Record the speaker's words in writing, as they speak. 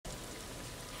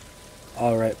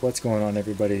Alright, what's going on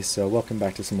everybody? So welcome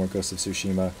back to some more Ghost of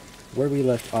Tsushima. Where we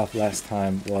left off last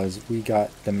time was we got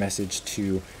the message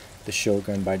to the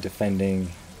Shogun by defending,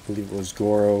 I believe it was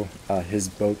Goro, his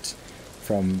boat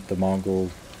from the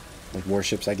Mongol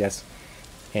warships, I guess.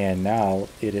 And now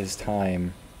it is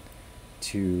time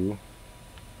to...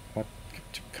 What?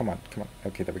 Come on, come on.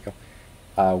 Okay, there we go.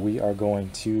 We are going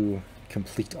to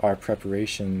complete our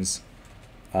preparations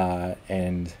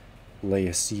and lay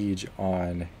a siege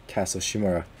on Castle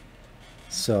Shimura.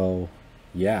 So,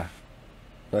 yeah,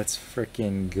 let's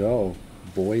freaking go,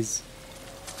 boys.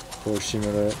 Lord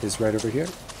Shimura is right over here,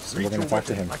 so we're gonna talk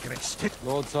to him.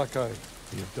 Lord Taka,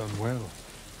 you have done well.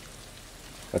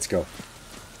 Let's go.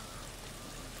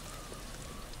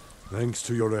 Thanks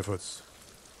to your efforts,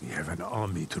 we have an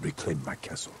army to reclaim my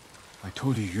castle. I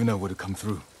told you Yuna would come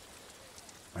through.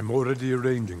 I'm already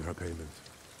arranging her payment.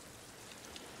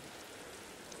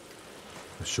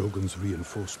 The Shogun's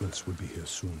reinforcements will be here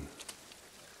soon.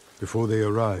 Before they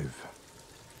arrive,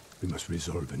 we must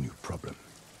resolve a new problem.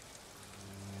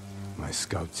 My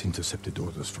scouts intercepted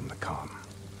orders from the Khan,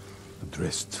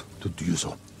 addressed to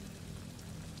Ryuzo.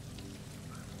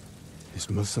 His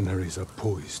mercenaries are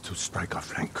poised to strike our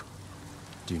flank.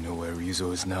 Do you know where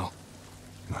Ryuzo is now?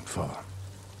 Not far.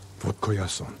 Fort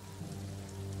Koyasan.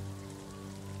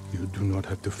 You do not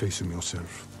have to face him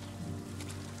yourself.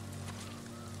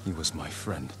 He was my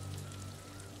friend.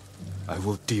 I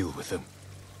will deal with him.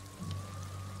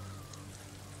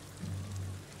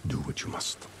 Do what you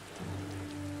must.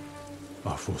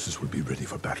 Our forces will be ready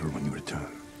for battle when you return.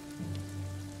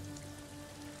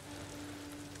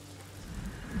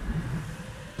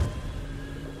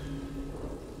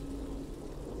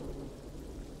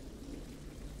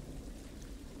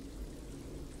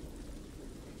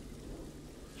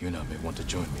 Yuna may want to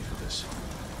join me for this.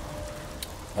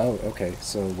 Oh, okay,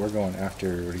 so we're going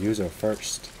after Ryuzo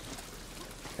first,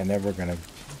 and then we're gonna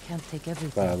I can't take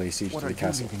everything. lay siege to the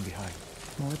castle. Behind?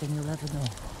 More than you'll ever know.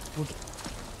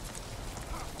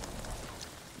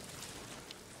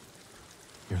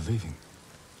 You're leaving.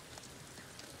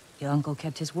 Your uncle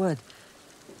kept his word.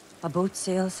 Our boat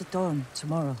sails at dawn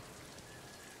tomorrow.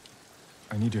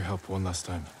 I need your help one last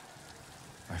time.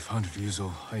 I found Ryuzo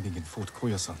hiding in Fort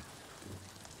Koyasan.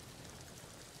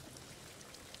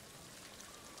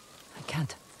 I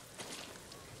can't.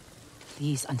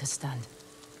 Please understand.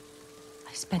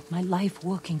 I spent my life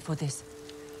working for this.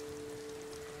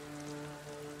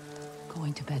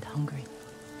 Going to bed hungry.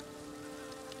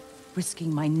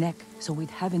 Risking my neck so we'd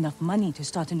have enough money to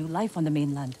start a new life on the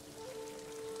mainland.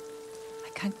 I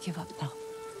can't give up now.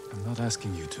 I'm not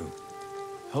asking you to.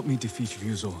 Help me defeat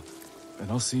Ryuzo, and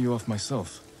I'll see you off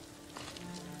myself.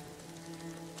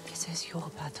 This is your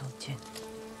battle, Jin.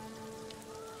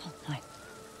 Not mine.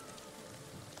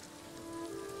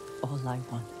 All I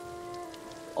want,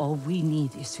 all we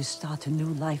need is to start a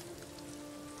new life.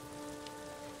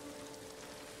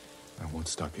 I won't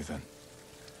stop you then.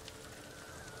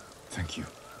 Thank you,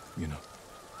 Yuna,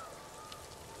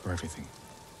 for everything.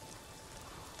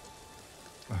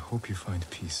 I hope you find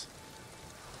peace.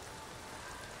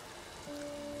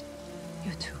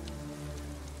 You too.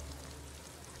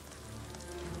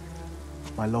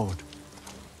 My lord.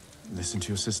 Listen to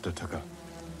your sister, Taka.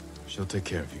 She'll take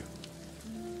care of you.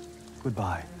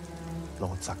 Goodbye,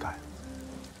 Lord Sakai.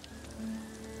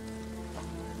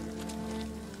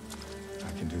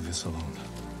 I can do this alone,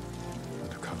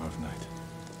 under cover of night.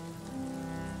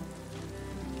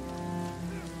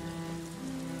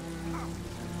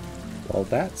 Well,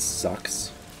 that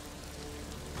sucks.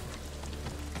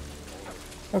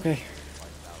 Okay,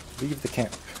 leave the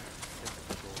camp.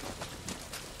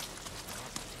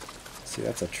 See,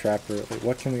 that's a trapper. Wait,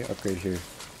 what can we upgrade here?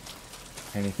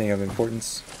 Anything of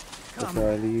importance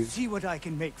before I leave? See what I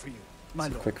can make for you, my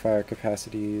Some lord. quick fire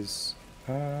capacities.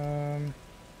 I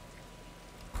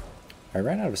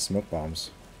ran out of smoke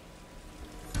bombs.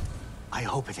 I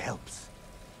hope it helps.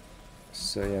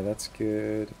 So yeah, that's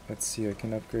good. Let's see, I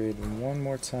can upgrade one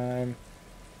more time.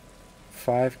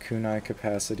 5 kunai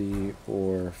capacity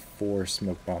or 4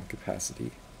 smoke bomb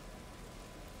capacity.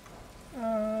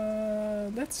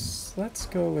 Let's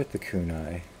go with the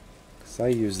kunai, cause I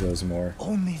use those more.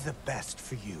 Only the best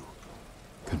for you.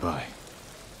 Goodbye.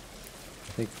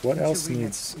 I think what else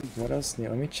needs? Let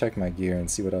me check my gear and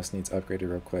see what else needs upgraded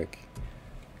real quick.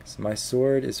 So my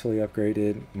sword is fully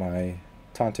upgraded. My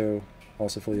Tonto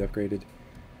also fully upgraded.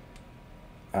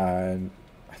 I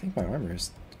think my armor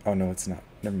is... Oh no, it's not.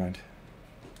 Never mind.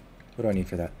 What do I need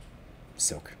for that?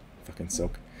 Silk. Fucking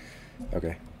silk.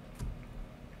 Okay.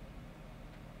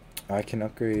 I can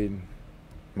upgrade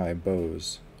my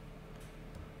bows.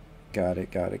 Got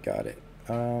it, got it, got it.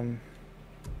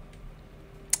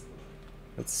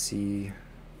 Let's see.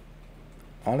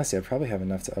 Honestly, I probably have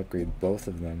enough to upgrade both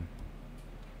of them.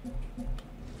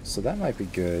 So that might be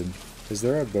good. Is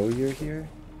there a bowyer here?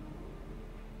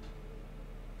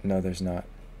 No, there's not.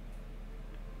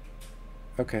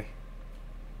 Okay.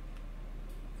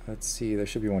 Let's see. There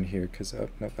should be one here, because... Oh,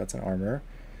 nope, that's an armor.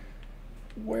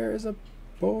 Where is a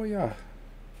bowyer?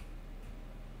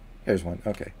 There's one.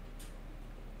 Okay.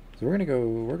 So we're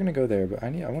gonna go there, but I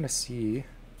want to see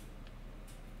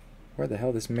where the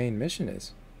hell this main mission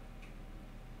is.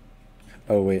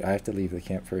 Oh wait, I have to leave the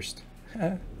camp first.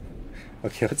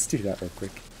 Okay, let's do that real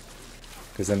quick,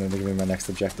 because then it'll give me my next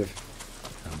objective.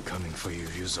 I'm coming for you,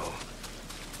 Yuzo.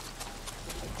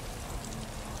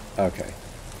 Okay,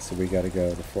 so we gotta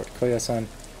go to Fort Koyasan,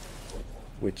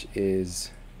 which is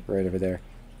right over there.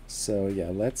 So yeah,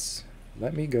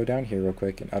 let me go down here real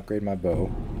quick and upgrade my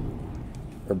bow,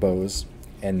 or bows,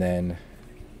 and then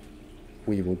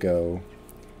we will go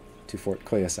to Fort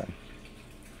Koyasan.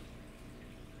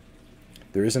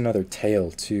 There is another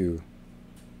tale too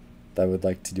that I would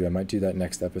like to do. I might do that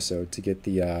next episode to get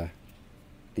the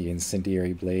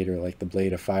incendiary blade, or like the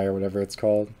blade of fire, whatever it's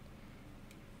called,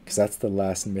 because that's the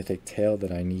last mythic tale that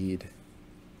I need.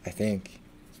 I think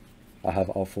I'll have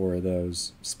all 4 of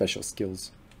those special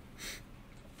skills.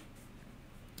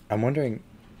 I'm wondering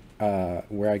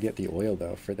where I get the oil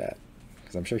though for that,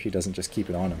 because I'm sure he doesn't just keep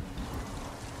it on him.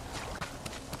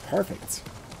 Perfect.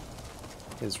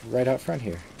 It's right out front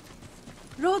here.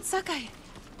 Lord Sakai!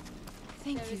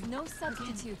 Thank There you. is no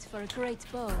substitute for a great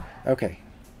bow. Okay.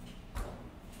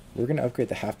 We're going to upgrade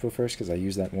the half bow first, because I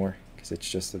use that more, because it's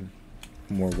just a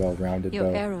more well-rounded Your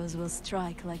bow. arrows will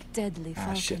strike like deadly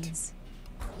Ah, falcons.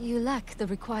 shit. You lack the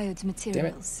required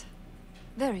materials.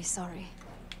 Very sorry.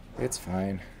 It's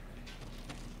fine.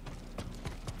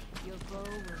 Your bow will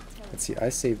tell. Let's see, I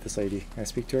saved this lady. Can I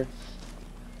speak to her?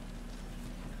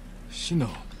 Shino,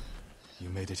 you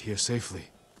made it here safely.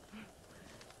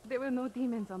 There were no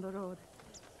demons on the road,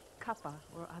 kappa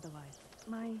or otherwise.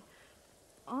 My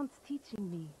aunt's teaching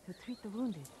me to treat the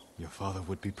wounded. Your father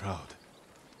would be proud.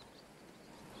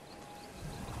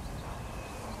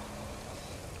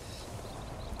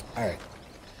 Alright.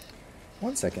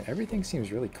 One second, everything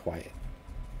seems really quiet.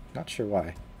 Not sure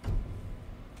why.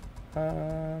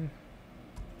 I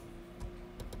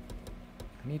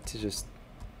need to just...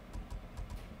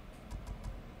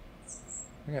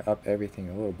 I'm gonna up everything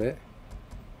a little bit.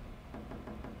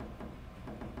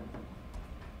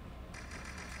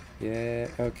 Yeah,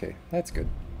 okay, that's good.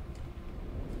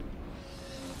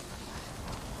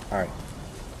 Alright.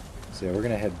 So yeah, we're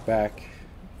gonna head back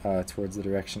towards the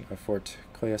direction of Fort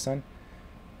Koyasan.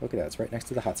 Look at that, it's right next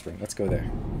to the hot spring. Let's go there.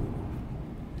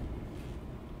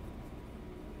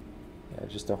 Yeah,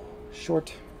 just a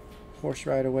short horse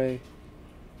ride away.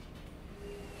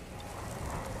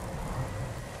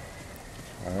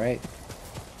 Alright.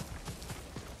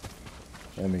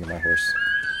 Let me get my horse.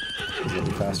 It'll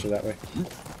be faster that way.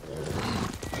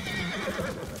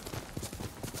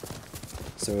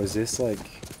 So is this like,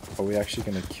 are we actually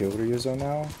gonna kill Ryuzo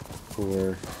now?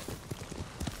 Or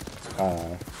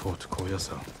Fort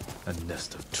Koyasan, a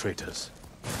nest of traitors.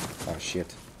 oh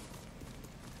shit.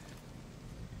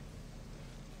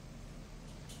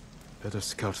 Better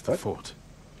scout the What? fort.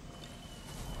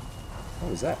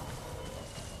 What was that?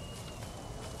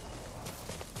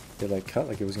 It like cut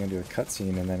like it was gonna do a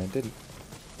cutscene and then it didn't.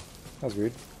 That was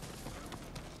weird.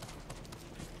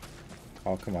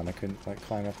 Oh come on, I couldn't like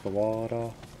climb up the wall at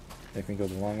all. Make me go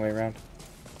the long way around.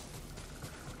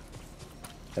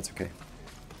 That's okay.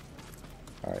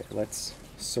 Alright, let's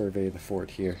survey the fort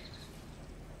here.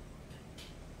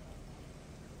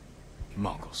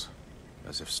 Mongols.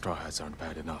 As if straw hats aren't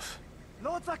bad enough.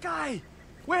 Lord Sakai!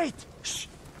 Wait! Shh!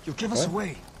 You give us What?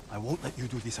 away. I won't let you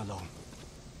do this alone.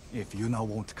 If Yuna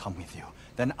won't come with you,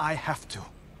 then I have to.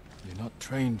 You're not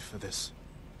trained for this.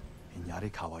 In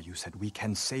Yarikawa, you said we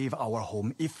can save our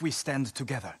home if we stand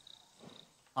together.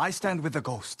 I stand with the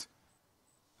ghost.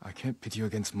 I can't pit you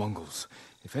against Mongols.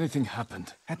 If anything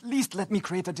happened... At least let me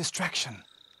create a distraction.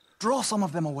 Draw some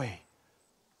of them away.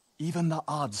 Even the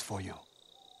odds for you.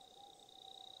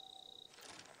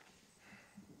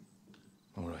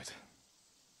 All right.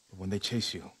 But when they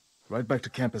chase you, ride back to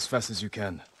camp as fast as you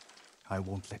can. I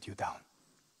won't let you down.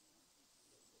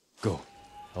 Go.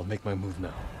 I'll make my move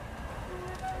now.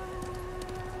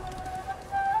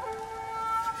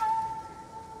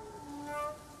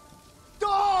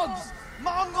 Dogs!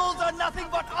 Mongols are nothing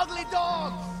but ugly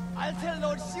dogs! I'll tell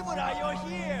Lord Shimura you're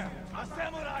here! A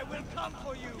samurai will come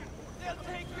for you! They'll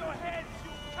take your heads,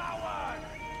 you coward!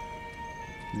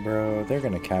 Bro, they're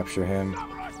gonna capture him.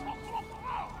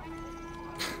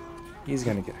 He's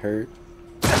gonna get hurt.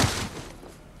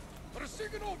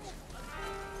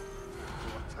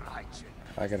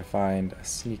 I gotta find a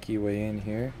sneaky way in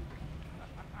here.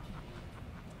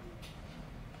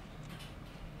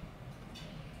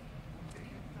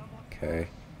 Okay.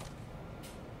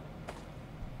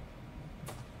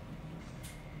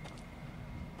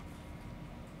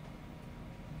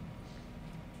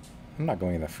 I'm not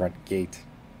going in the front gate.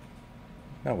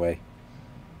 No way.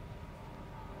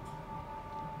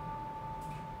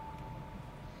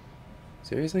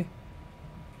 Seriously?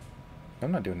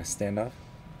 I'm not doing a standoff.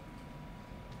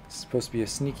 It's supposed to be a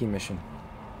sneaky mission.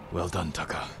 Well done,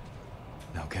 Taka.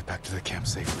 Now get back to the camp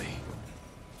safely.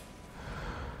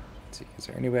 Let's see, is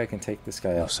there any way I can take this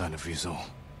guy No out? sign of Rizzo.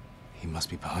 He must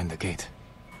be behind the gate.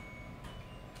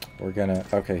 We're gonna...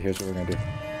 Okay, here's what we're gonna do.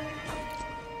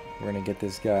 We're gonna get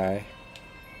this guy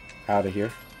out of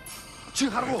here.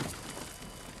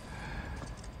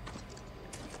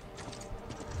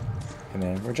 And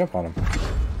then we'll jump on him.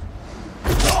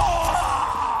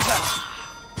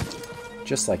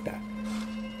 Just like that.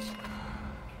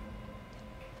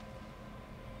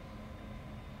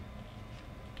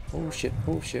 Oh shit,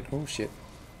 oh shit, oh shit.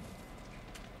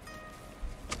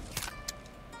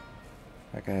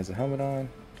 That guy has a helmet on.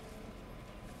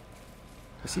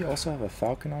 Does he also have a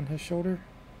falcon on his shoulder?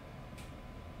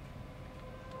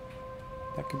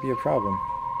 That could be a problem.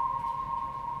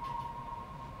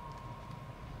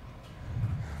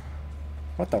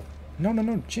 What the? No, no,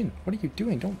 no, Jin, what are you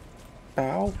doing? Don't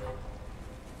bow.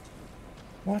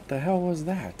 What the hell was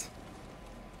that?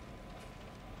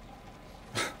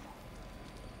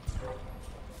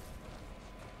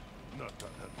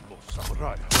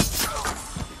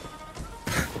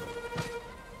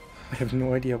 I have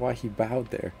no idea why he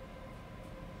bowed there.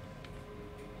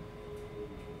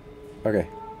 Okay.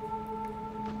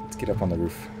 Let's get up on the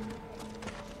roof.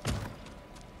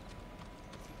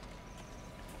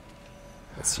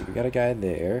 Let's see, we got a guy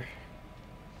there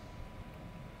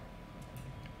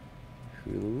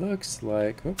who looks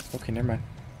like... Oh, okay, never mind.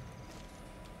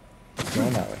 He's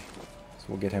going that way. So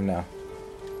we'll get him now.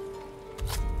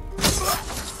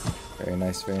 Very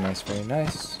nice, very nice, very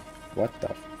nice. What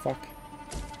the fuck?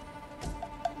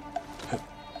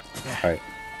 Alright.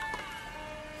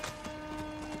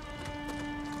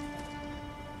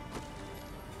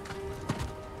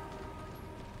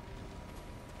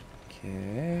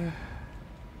 Okay.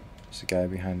 There's a guy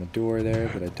behind the door there,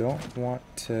 but I don't want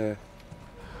to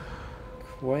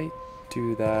quite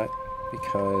do that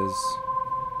because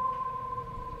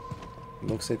it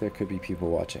looks like there could be people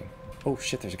watching. Oh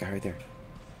shit, there's a guy right there.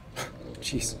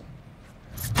 Jeez.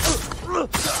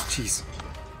 Jeez.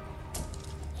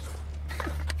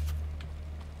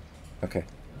 Okay.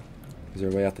 Is there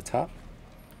a way out the top?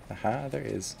 Aha, there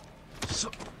is.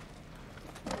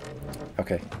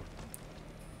 Okay.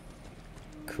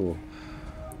 Cool.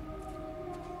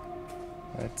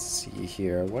 Let's see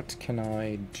here. What can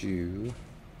I do?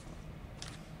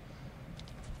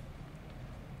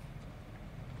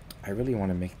 I really want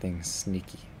to make things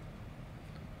sneaky.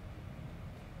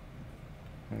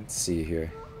 Let's see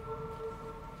here.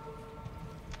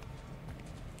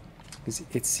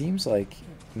 It seems like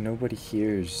nobody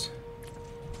hears...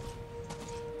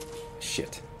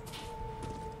 Shit.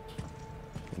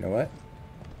 You know what?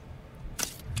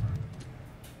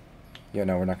 Yeah,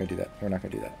 no, we're not gonna do that. We're not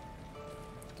gonna do that.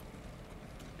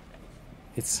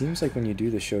 It seems like when you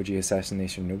do the Shoji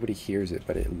assassination, nobody hears it,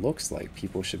 but it looks like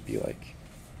people should be, like,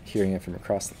 hearing it from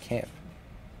across the camp.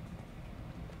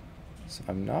 So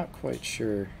I'm not quite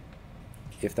sure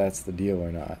if that's the deal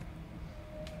or not.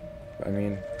 But, I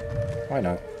mean, why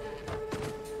not?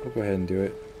 We'll go ahead and do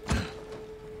it.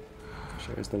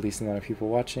 Sure, there's the least amount of people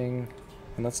watching,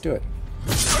 and let's do it.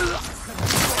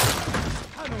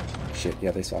 Shit,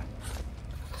 yeah, they saw.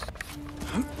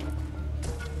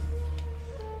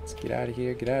 Let's get out of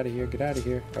here, get out of here, get out of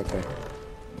here. Okay.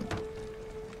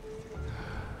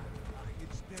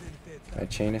 Can I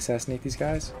chain assassinate these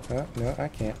guys? Oh, no, I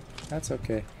can't. That's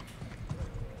okay.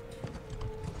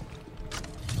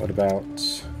 What about...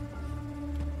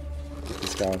 Get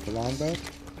this guy with the longbow?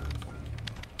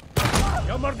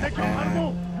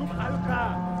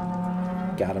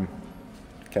 Got him.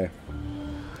 Okay.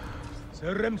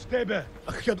 What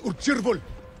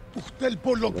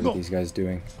are these guys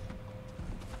doing?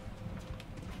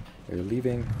 They're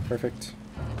leaving. Perfect.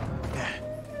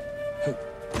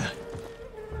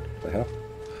 What the hell?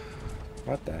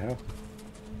 What the hell?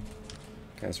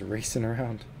 Guys are racing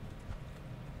around.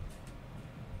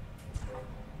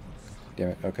 Damn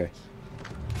it, okay.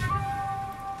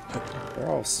 They're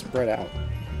all spread out.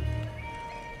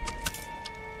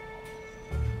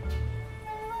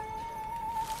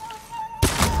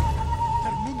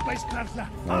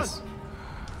 Nice.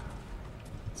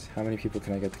 How many people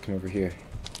can I get to come over here?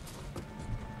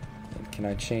 And can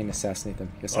I chain assassinate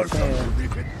them? Yes, I can.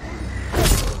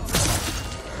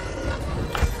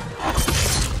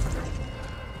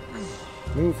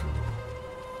 Move.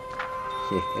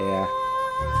 Yeah.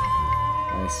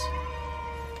 Nice.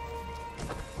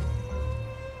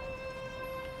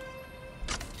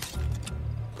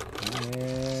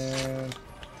 And...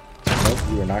 Nope,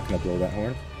 you are not going to blow that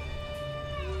horn.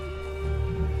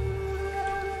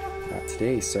 Not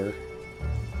today, sir.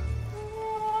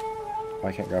 Oh,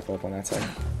 I can't grapple up on that side.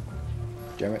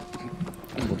 Damn it.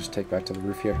 We'll just take back to the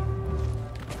roof here.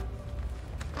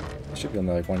 There should be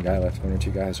only like one guy left, 1 or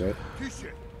 2 guys, right?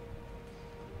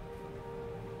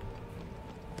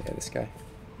 Yeah, this guy.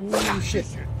 Oh shit.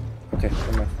 Okay,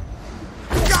 come on.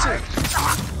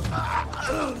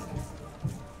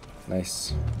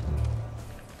 Nice.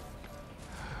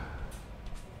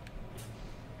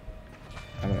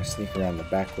 I'm gonna sneak around the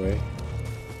back way.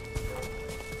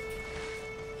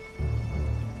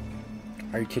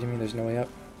 Are you kidding me? There's no way up?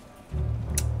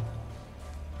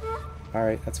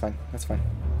 Alright, that's fine. That's fine.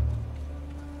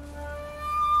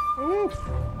 Ooh.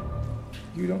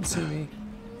 You don't see me.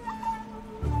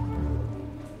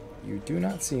 You do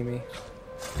not see me.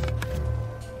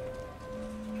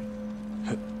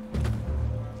 I'm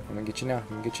gonna get you now. I'm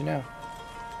gonna get you now.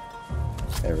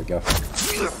 There we go.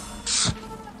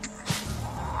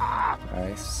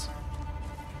 Nice.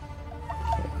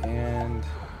 Okay, and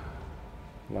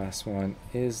last one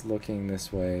is looking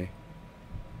this way,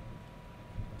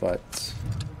 but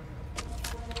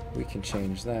we can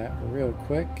change that real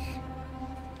quick.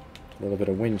 A little bit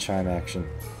of wind chime action.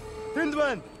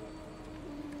 Hindman!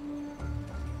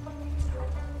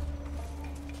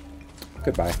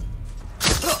 Goodbye.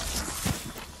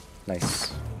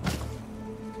 Nice.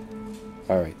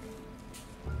 Alright.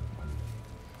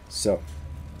 So,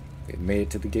 we made it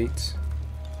to the gate.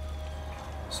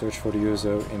 Search for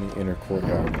Ryuzo in the inner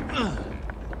courtyard.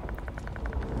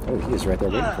 Oh, he is right there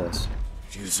waiting for us.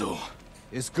 Ryuzo,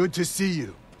 it's good to see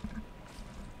you.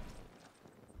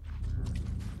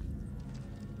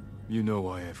 You know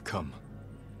why I've come.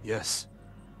 Yes,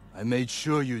 I made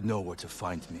sure you'd know where to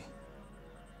find me.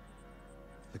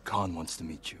 The Khan wants to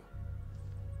meet you.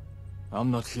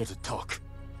 I'm not here to talk.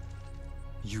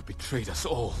 You betrayed us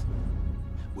all.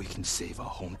 We can save our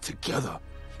home together.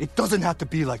 It doesn't have to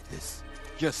be like this.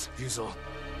 Yes, Ryuzo,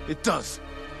 it does.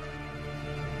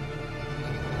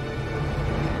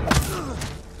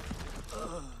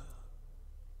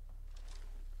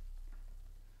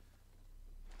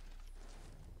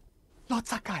 Lord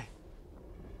Sakai!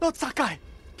 Lord Sakai!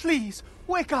 Please,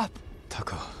 wake up!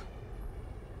 Taka,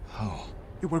 how?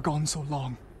 You were gone so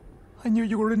long. I knew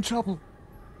you were in trouble.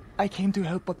 I came to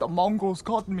help, but the Mongols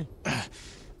caught me.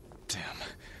 Damn,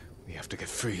 we have to get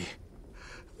free.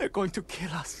 They're going to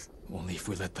kill us. Only if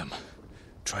we let them.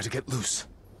 Try to get loose.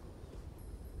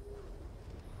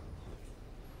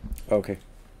 Okay.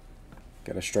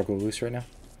 Gotta struggle loose right now.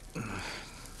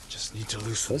 Just need to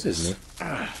loose This is new.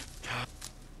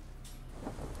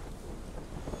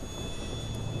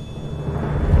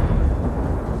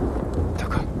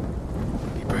 Taka,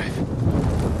 be brave.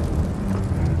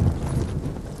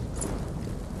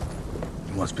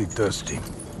 You must be thirsty.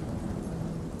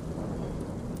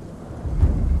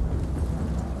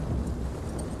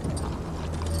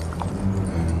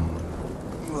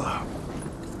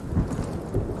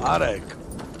 Areg.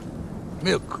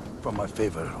 Milk from my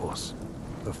favorite horse.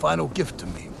 The final gift to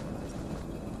me.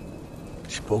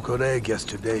 She broke her egg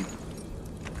yesterday,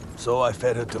 so I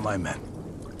fed her to my men.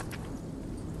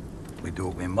 We do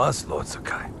what we must, Lord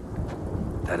Sakai.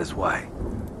 That is why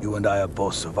you and I are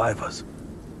both survivors.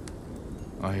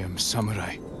 I am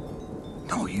samurai.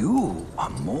 No, you are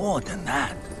more than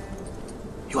that.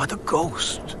 You are the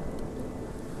ghost.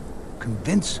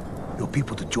 Convince your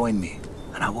people to join me,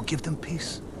 and I will give them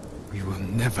peace. We will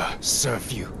never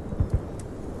serve you.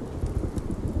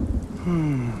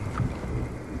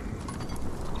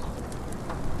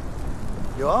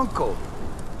 Your uncle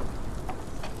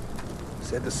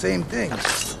said the same thing.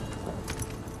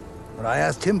 When I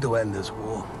asked him to end this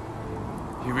war.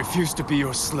 He refused to be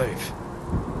your slave.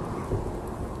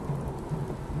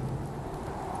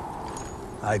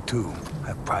 I too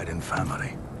have pride in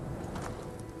family.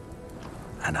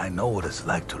 And I know what it's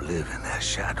like to live in their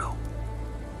shadow.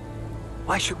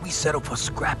 Why should we settle for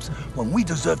scraps when we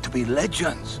deserve to be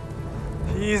legends?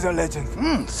 He is a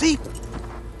legend. See?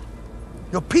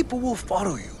 Your people will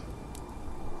follow you.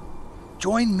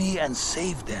 Join me and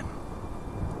save them.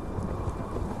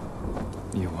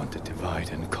 You want to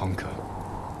divide and conquer.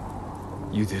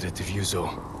 You did it to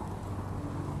Ryuzo.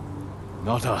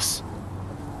 Not us.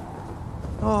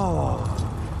 Oh,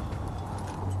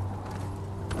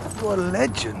 Your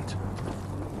legend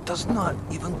does not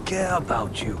even care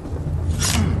about you.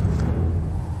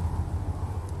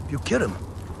 If you kill him,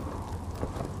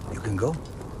 you can go.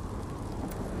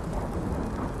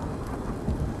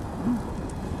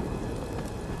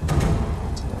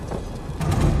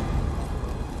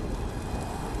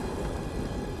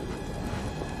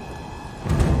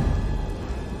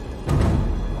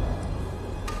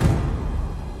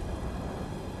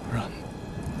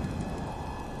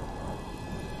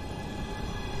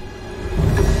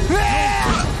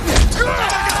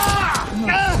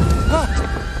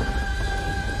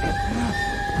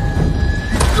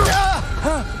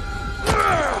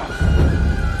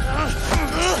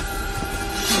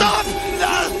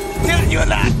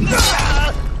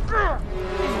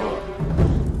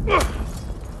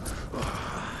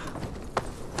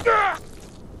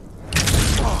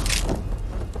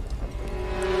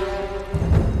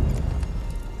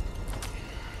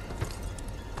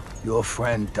 Your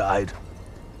friend died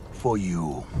for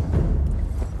you.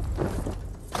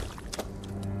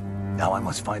 Now I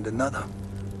must find another,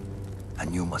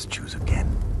 and you must choose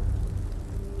again.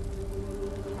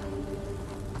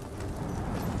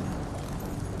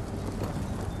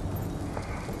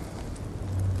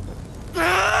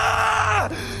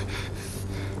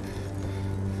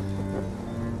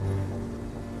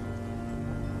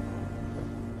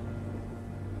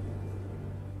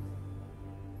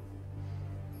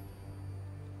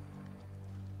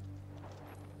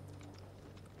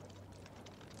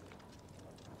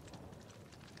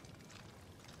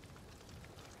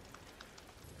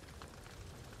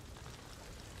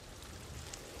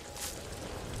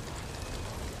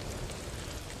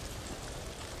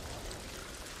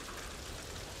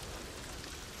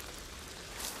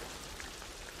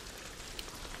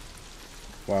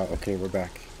 Wow, okay, we're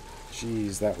back.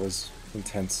 Jeez, that was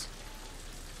intense.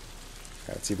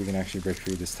 Alright, let's see if we can actually break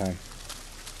free this time.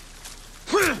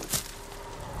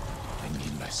 I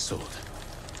need my sword.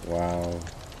 Wow.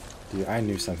 Dude, I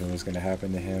knew something was going to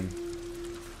happen to him.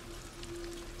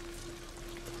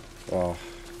 Oh.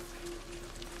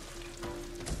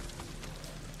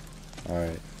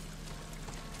 Alright.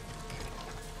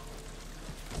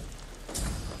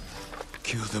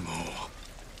 Kill them all.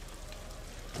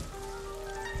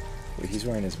 Wait, he's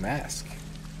wearing his mask.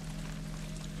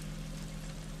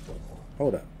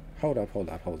 Hold up. Hold up, hold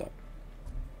up, hold up.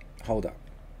 Hold up.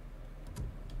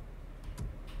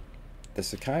 The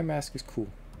Sakai mask is cool.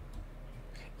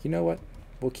 You know what?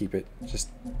 We'll keep it,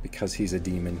 just because he's a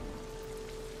demon.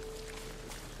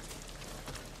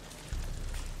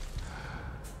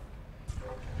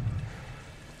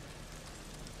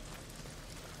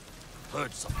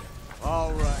 Heard something.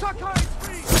 All right. Sakai,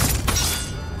 free!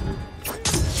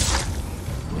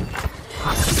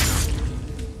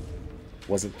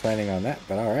 Wasn't planning on that,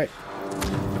 but alright.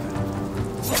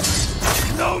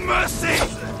 No mercy!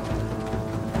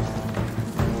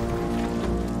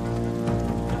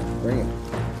 Bring it.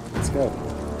 Let's go.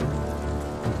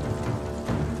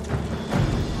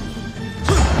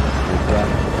 You're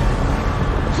done.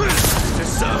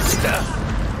 Deserves death!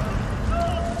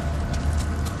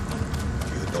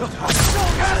 You don't have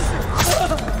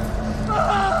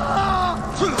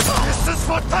This is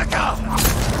for Taka!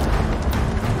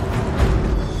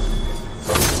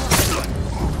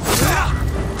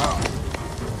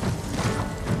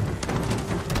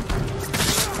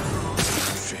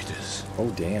 Oh,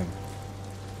 damn.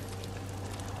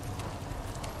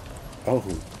 Oh,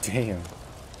 damn.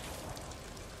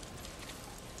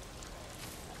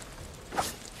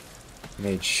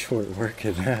 Made short work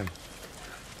of them.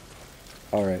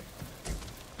 Alright.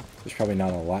 There's probably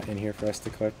not a lot in here for us to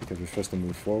collect because we're supposed to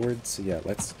move forward. So yeah,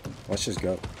 let's just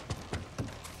go.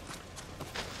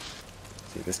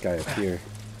 See, this guy up here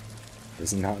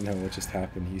does not know what just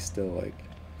happened. He's still like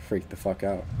freaked the fuck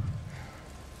out.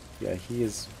 Yeah, he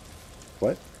is.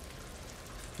 What?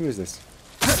 Who is this?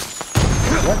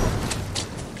 What?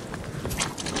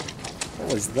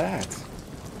 What was that?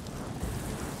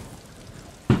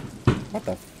 What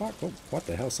the fuck? Oh, what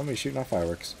the hell? Somebody's shooting off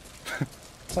fireworks.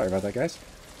 Sorry about that, guys.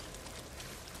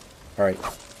 Alright.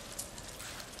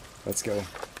 Let's go.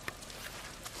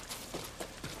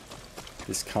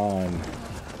 This con.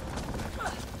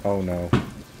 Oh no.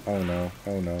 Oh no.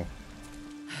 Oh no.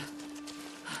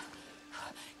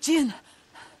 Jin!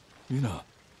 Yuna.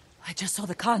 I just saw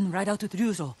the Khan ride out with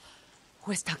Ryuzo.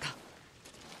 Where's Taka?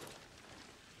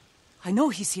 I know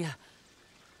he's here.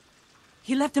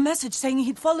 He left a message saying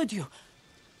he'd followed you.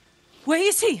 Where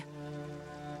is he?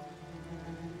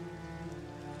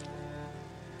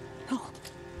 No.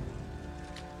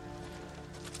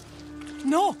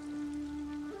 No!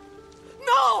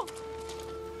 No!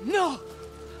 No!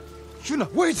 Yuna,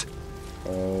 wait!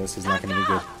 Oh, this is not gonna be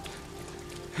good.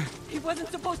 He wasn't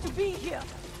supposed to be here.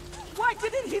 Why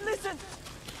didn't he listen?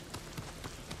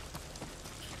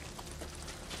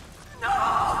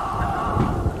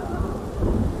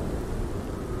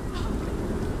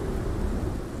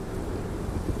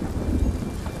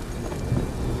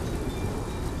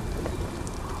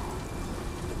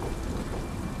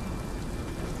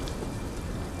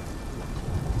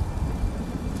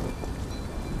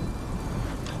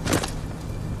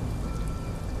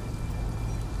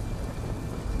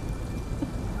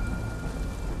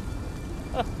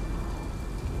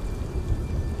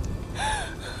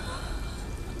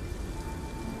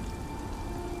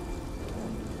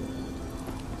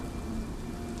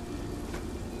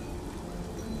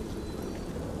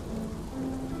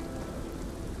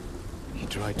 He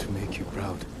tried to make you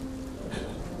proud.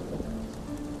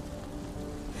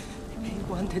 He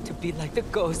wanted to be like the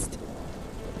ghost.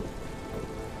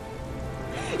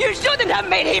 You shouldn't have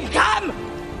made him come!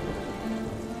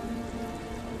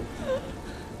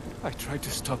 I tried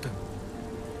to stop him.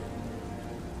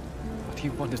 But he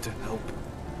wanted to help.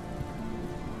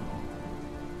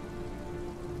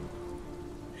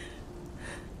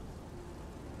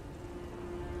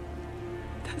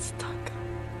 That's Taka.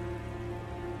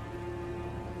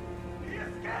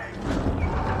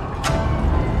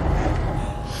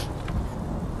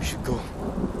 We should go.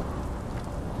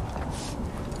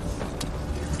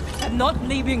 I'm not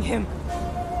leaving him.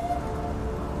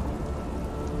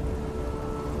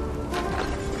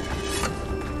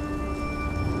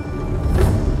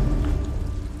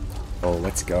 Oh,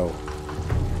 let's go.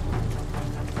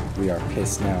 We are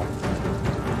pissed now.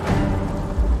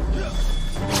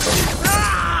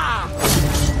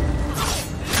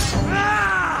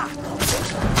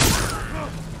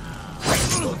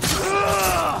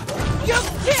 You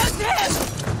killed him!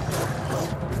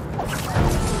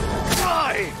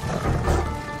 Die!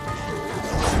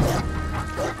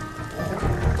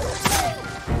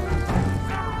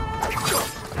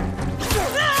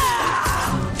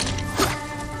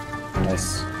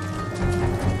 Nice.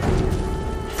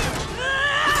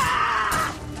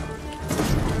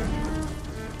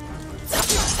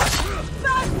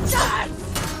 Bastard!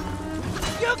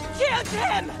 You killed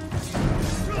him!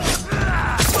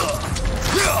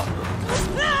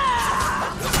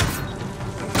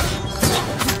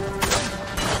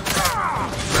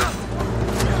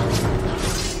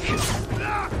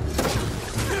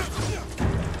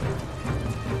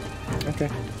 Okay,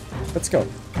 let's go.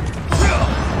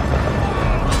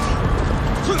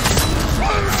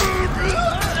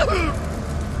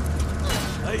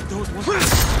 I don't want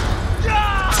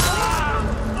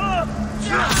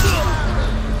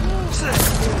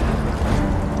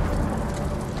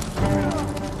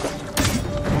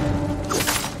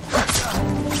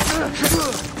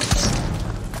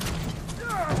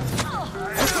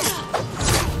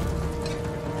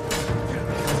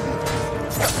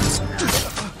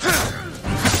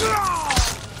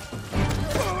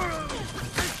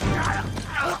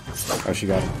Oh, she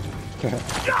got it.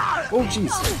 Oh,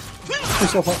 jeez. You're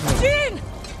so hot. Jean!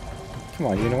 Come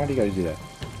on, you know why do you gotta do that?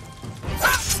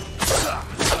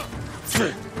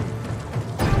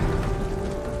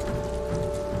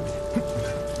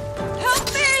 Help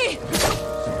me!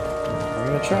 I'm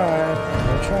gonna try. I'm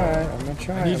gonna try. I'm gonna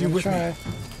try. I need I'm you gonna with try. me.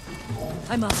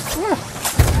 I'm up.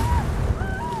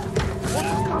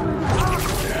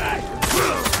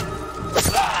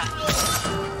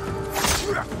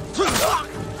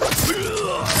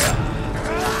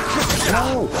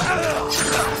 No!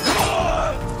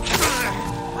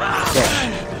 There.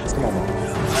 Come on, man.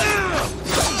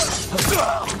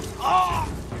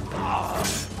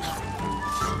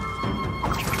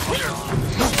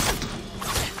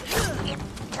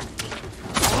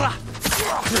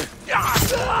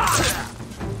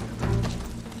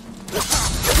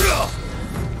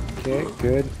 Okay,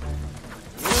 good.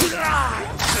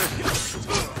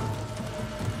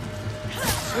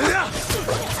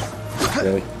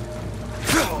 Really?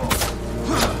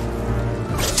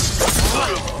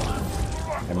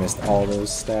 I missed all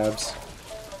those stabs.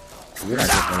 You're not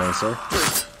getting away, sir.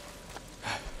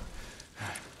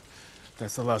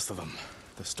 That's the last of them.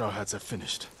 The Star Hats have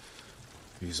finished.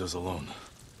 Leaves us alone.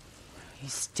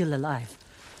 He's still alive.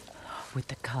 With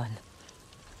the Khan.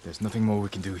 There's nothing more we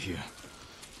can do here.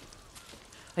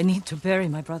 I need to bury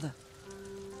my brother.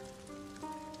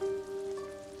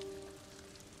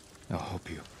 I'll help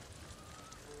you.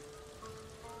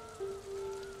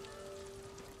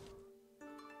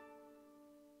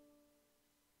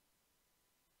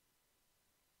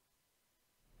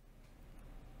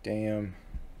 Damn.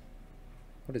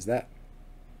 What is that?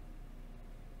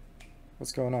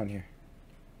 What's going on here?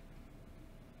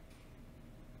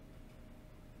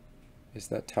 Is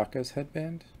that Taka's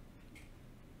headband?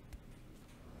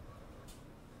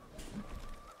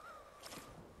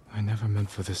 I never meant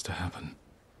for this to happen.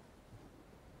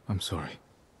 I'm sorry.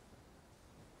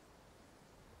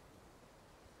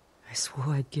 I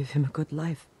swore I'd give him a good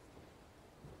life.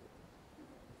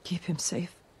 Keep him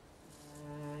safe.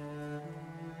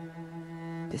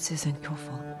 This isn't your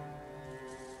fault.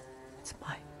 It's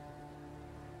mine.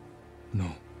 No.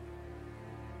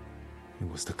 It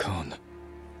was the Khan.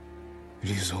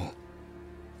 Rizal.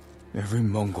 Every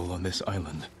Mongol on this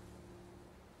island.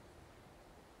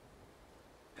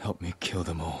 Help me kill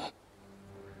them all.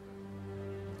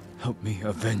 Help me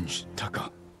avenge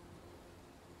Taka.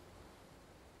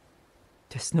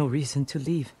 There's no reason to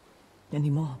leave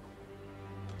anymore.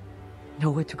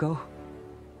 Nowhere to go.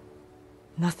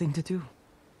 Nothing to do.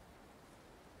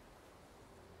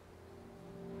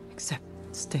 Except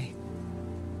stay.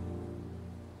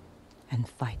 And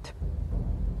fight.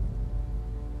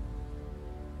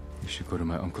 You should go to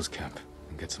my uncle's camp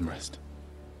and get some rest.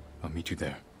 I'll meet you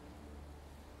there.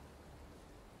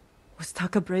 Was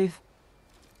Taka brave?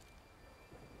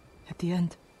 At the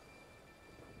end?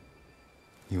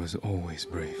 He was always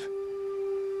brave.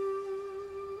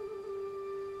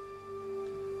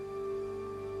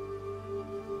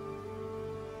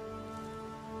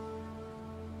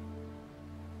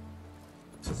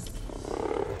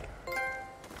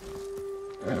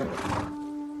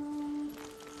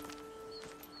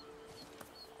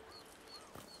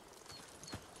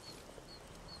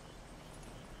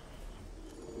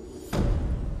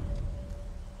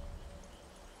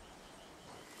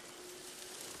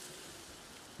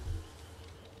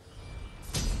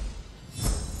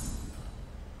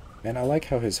 And I like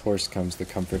how his horse comes to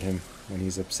comfort him when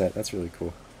he's upset. That's really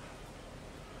cool.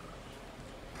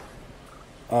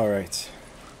 Alright.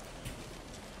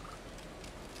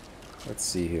 Let's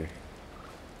see here.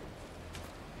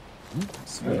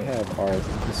 So we have our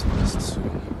dismissed.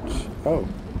 Oh,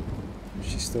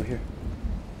 she's still here.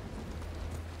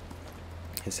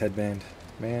 His headband,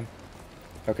 man.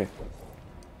 Okay.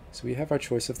 So we have our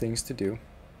choice of things to do.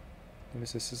 What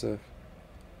is this? This is a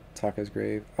Taka's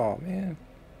grave. Oh man,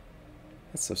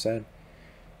 that's so sad.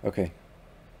 Okay.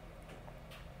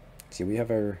 See, we have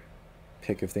our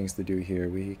pick of things to do here.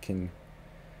 We can.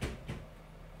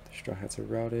 The straw hats are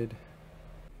routed,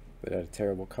 but at a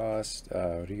terrible cost.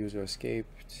 Ryuzo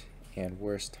escaped, and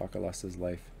worse, Taka lost his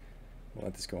life. We'll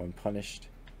let this go unpunished.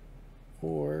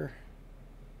 Or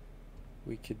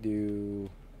we could do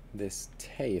this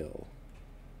tale.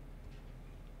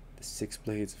 The 6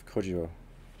 Blades of Kojiro.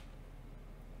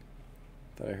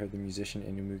 Thought I heard the musician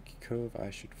in Umuki Cove.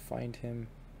 I should find him.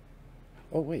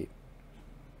 Oh wait.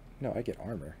 No, I get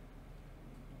armor.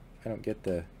 I don't get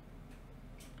the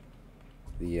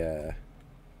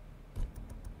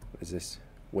what is this?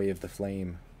 Way of the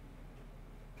Flame.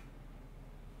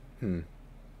 Well,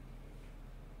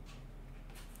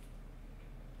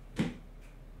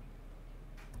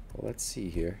 let's see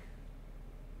here.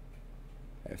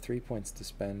 I have 3 points to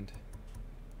spend.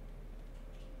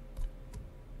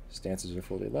 Stances are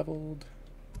fully leveled.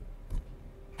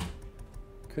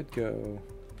 Could go.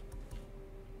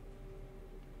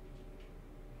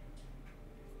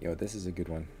 Yo, this is a good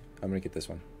one. I'm gonna get this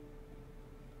one.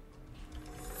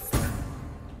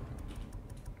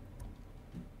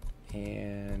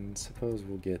 And suppose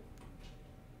we'll get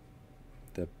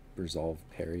the Resolve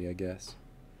Parry, I guess.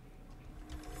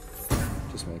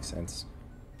 Just makes sense.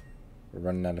 We're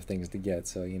running out of things to get,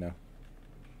 so you know.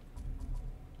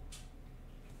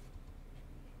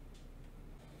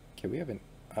 Okay, we have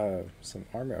some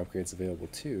armor upgrades available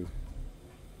too.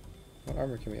 What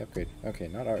armor can we upgrade? Okay,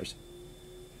 not ours.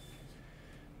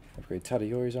 Upgrade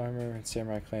Tadayori's armor,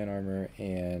 Samurai Clan armor,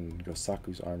 and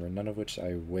Gosaku's armor, none of which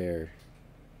I wear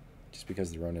just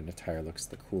because the Ronin attire looks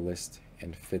the coolest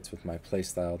and fits with my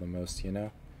playstyle the most, you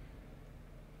know?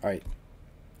 Alright.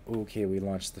 Okay, we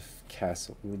launched the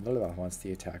castle. Wants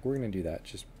the attack. We're going to do that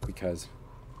just because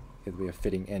it'll be a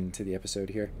fitting end to the episode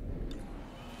here.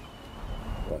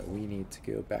 But we need to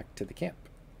go back to the camp.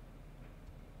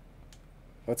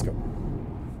 Let's go.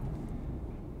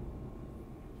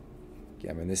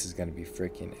 Yeah, I mean, this is going to be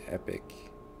freaking epic.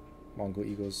 Mongol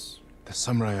Eagles. The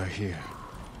samurai are here.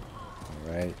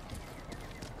 Alright.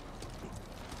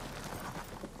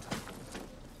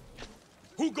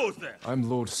 Who goes there? I'm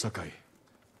Lord Sakai.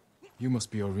 You must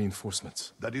be our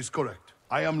reinforcements. That is correct.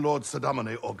 I am Lord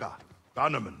Sadamane Oga,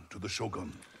 bannerman to the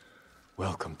Shogun.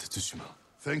 Welcome to Tsushima.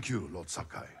 Thank you, Lord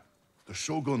Sakai. The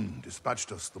Shogun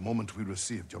dispatched us the moment we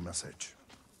received your message.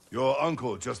 Your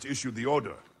uncle just issued the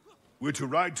order. We're to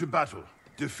ride to battle,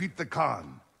 defeat the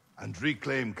Khan, and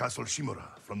reclaim Castle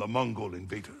Shimura from the Mongol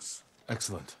invaders.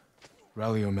 Excellent.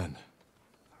 Rally your men.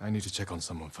 I need to check on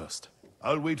someone first.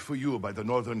 I'll wait for you by the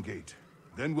northern gate.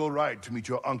 Then we'll ride to meet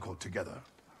your uncle together.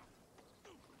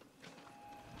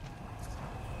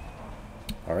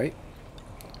 Alright.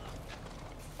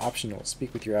 Optional,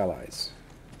 speak with your allies.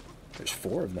 There's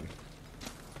 4 of them.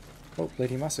 Oh,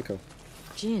 Lady Masako.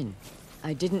 Jin,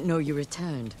 I didn't know you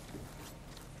returned.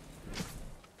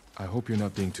 I hope you're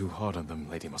not being too hard on them,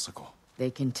 Lady Masako.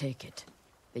 They can take it.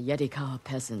 The Yarikawa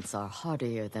peasants are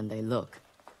hardier than they look.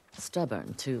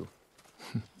 Stubborn, too.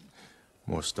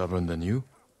 More stubborn than you?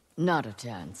 Not a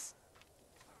chance.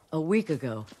 A week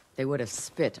ago, they would have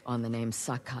spit on the names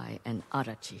Sakai and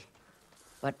Arachi.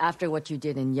 But after what you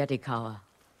did in Yarikawa,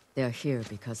 they're here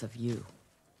because of you.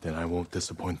 Then I won't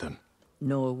disappoint them.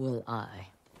 Nor will I.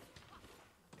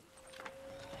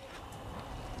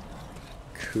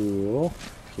 Cool.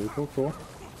 Cool.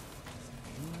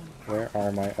 Where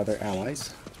are my other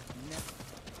allies?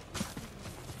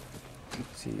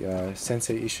 Let's see,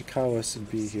 Sensei Ishikawa should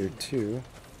be here too.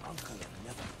 Uncle and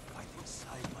never fighting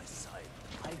side by side.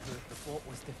 I heard the fort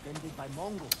was defended by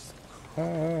Mongols.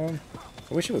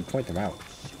 I wish it would point them out.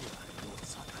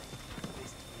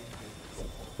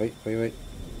 Wait.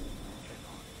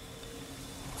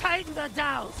 Tighten the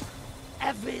dowels!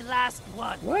 Every last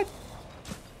one! What?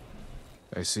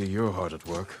 I see you're hard at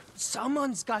work.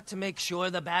 Someone's got to make sure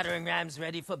the battering ram's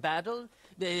ready for battle.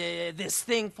 This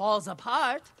thing falls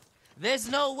apart. There's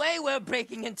no way we're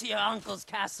breaking into your uncle's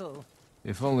castle.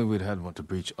 If only we'd had one to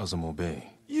breach Azumo Bay.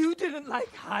 You didn't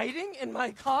like hiding in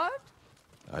my cart?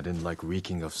 I didn't like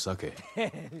reeking of sake.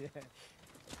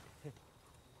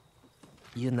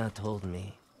 You not told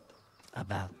me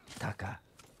about Taka.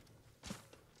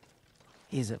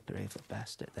 He's a braver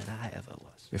bastard than I ever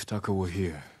was. If Taka were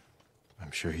here,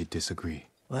 I'm sure he'd disagree.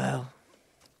 Well,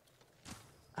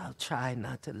 I'll try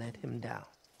not to let him down.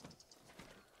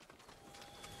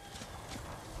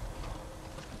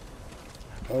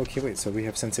 Okay, wait, so we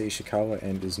have Sensei Ishikawa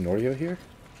and is Norio here?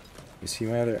 Is he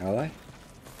my other ally?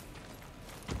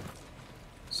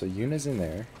 So Yuna's in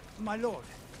there. My lord,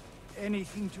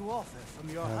 anything to offer from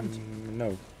your hunting?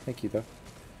 No, thank you though.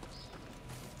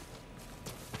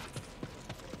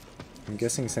 I'm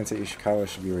guessing Sensei Ishikawa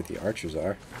should be where the archers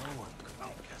are. No one could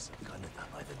make us a gun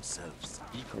by themselves.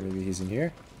 Or maybe he's in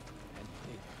here?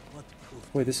 What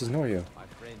proof? Wait, this is Norio. My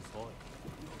friend's voice.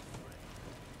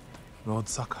 Lord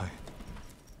Sakai.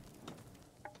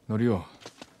 Norio,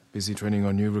 busy training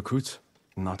our new recruits?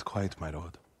 Not quite, my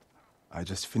lord. I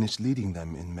just finished leading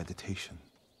them in meditation.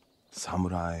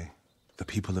 Samurai, the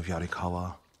people of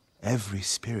Yarikawa, every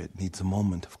spirit needs a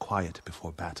moment of quiet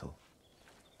before battle.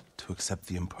 To accept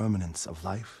the impermanence of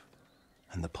life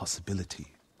and the possibility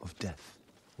of death.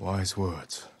 Wise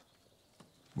words.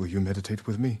 Will you meditate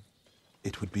with me?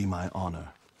 It would be my honor.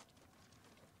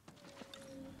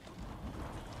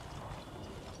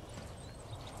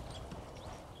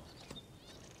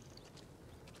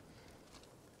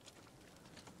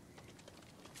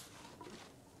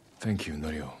 Thank you,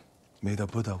 Norio. May the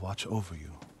Buddha watch over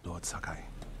you, Lord Sakai.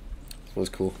 That was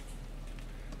cool.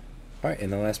 Alright,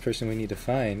 and the last person we need to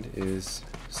find is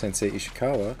Sensei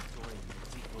Ishikawa.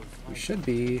 Who should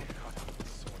be...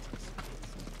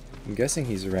 I'm guessing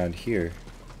he's around here.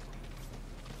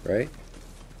 Right?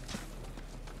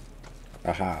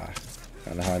 Aha. I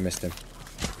don't know how I missed him.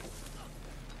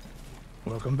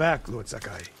 Welcome back, Lord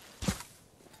Sakai.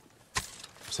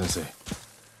 Sensei,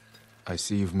 I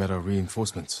see you've met our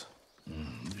reinforcements.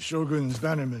 The Shogun's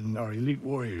bannermen are elite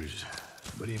warriors,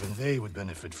 but even they would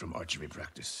benefit from archery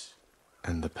practice.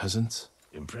 And the peasants?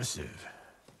 Impressive.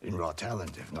 In raw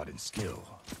talent, if not in skill.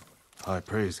 High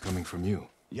praise coming from you.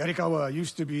 Yarikawa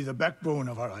used to be the backbone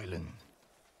of our island.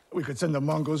 We could send the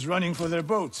Mongols running for their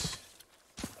boats.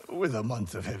 With a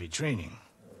month of heavy training.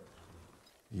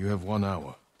 You have 1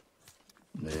 hour.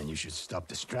 Then you should stop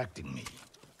distracting me.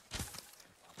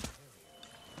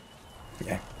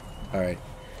 Yeah. Alright.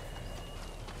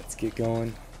 Let's get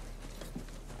going.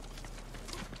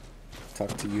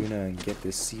 Talk to Yuna and get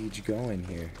this siege going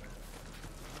here.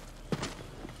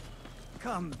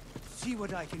 Come, see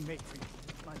what I can make for you.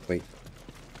 Wait.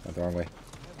 Not the wrong way.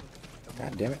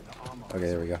 God damn it. Okay,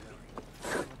 there we go.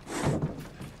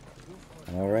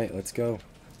 Alright, let's go.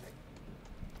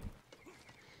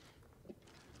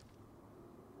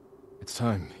 It's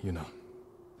time, Yuna.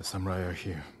 The samurai are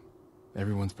here.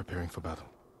 Everyone's preparing for battle.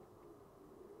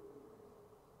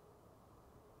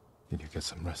 Did you get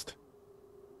some rest?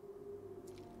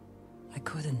 I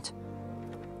couldn't.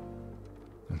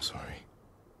 I'm sorry.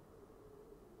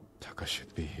 Taka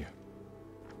should be here.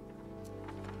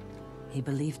 He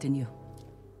believed in you.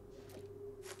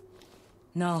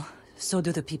 Now, so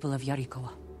do the people of Yarikawa.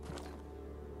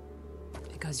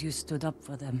 Because you stood up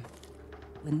for them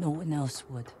when no one else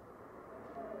would.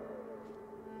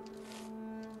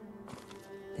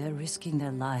 They're risking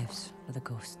their lives for the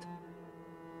ghost.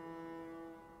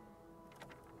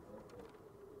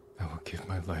 I will give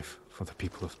my life for the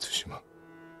people of Tsushima.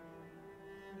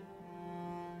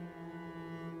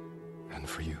 And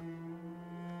for you.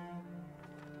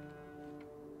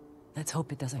 Let's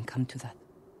hope it doesn't come to that.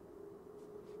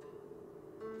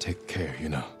 Take care,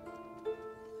 Yuna.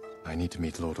 I need to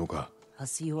meet Lord Oga. I'll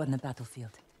see you on the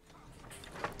battlefield.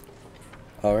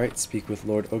 Alright, speak with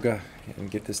Lord Oga and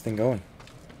get this thing going.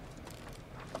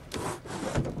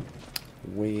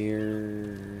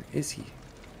 Where is he?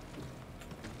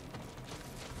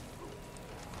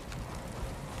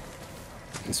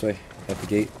 This way, at the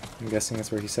gate. I'm guessing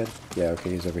that's where he said. Yeah, okay,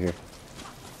 he's over here.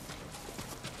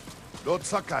 Lord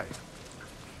Sakai.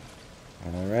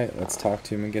 Alright, let's talk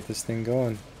to him and get this thing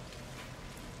going.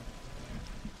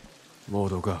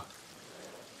 Lord Oga,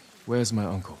 where's my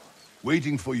uncle?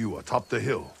 Waiting for you atop the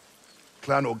hill.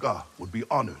 Clan Oga would be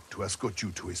honored to escort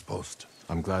you to his post.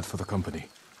 I'm glad for the company.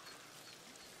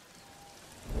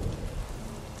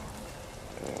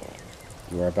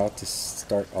 You are about to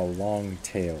start a long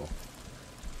tale.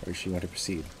 Or does you want to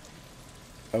proceed?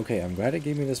 Okay, I'm glad it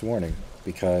gave me this warning,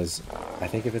 because I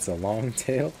think if it's a long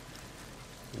tale,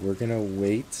 we're gonna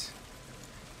wait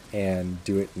and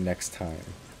do it next time.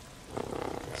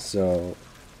 So,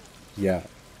 yeah.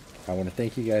 I want to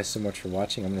thank you guys so much for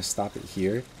watching. I'm going to stop it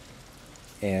here,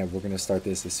 and we're going to start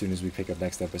this as soon as we pick up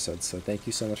next episode. So thank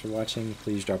you so much for watching.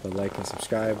 Please drop a like and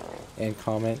subscribe and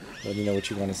comment. Let me know what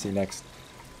you want to see next.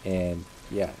 And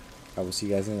yeah, I will see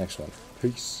you guys in the next one.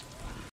 Peace.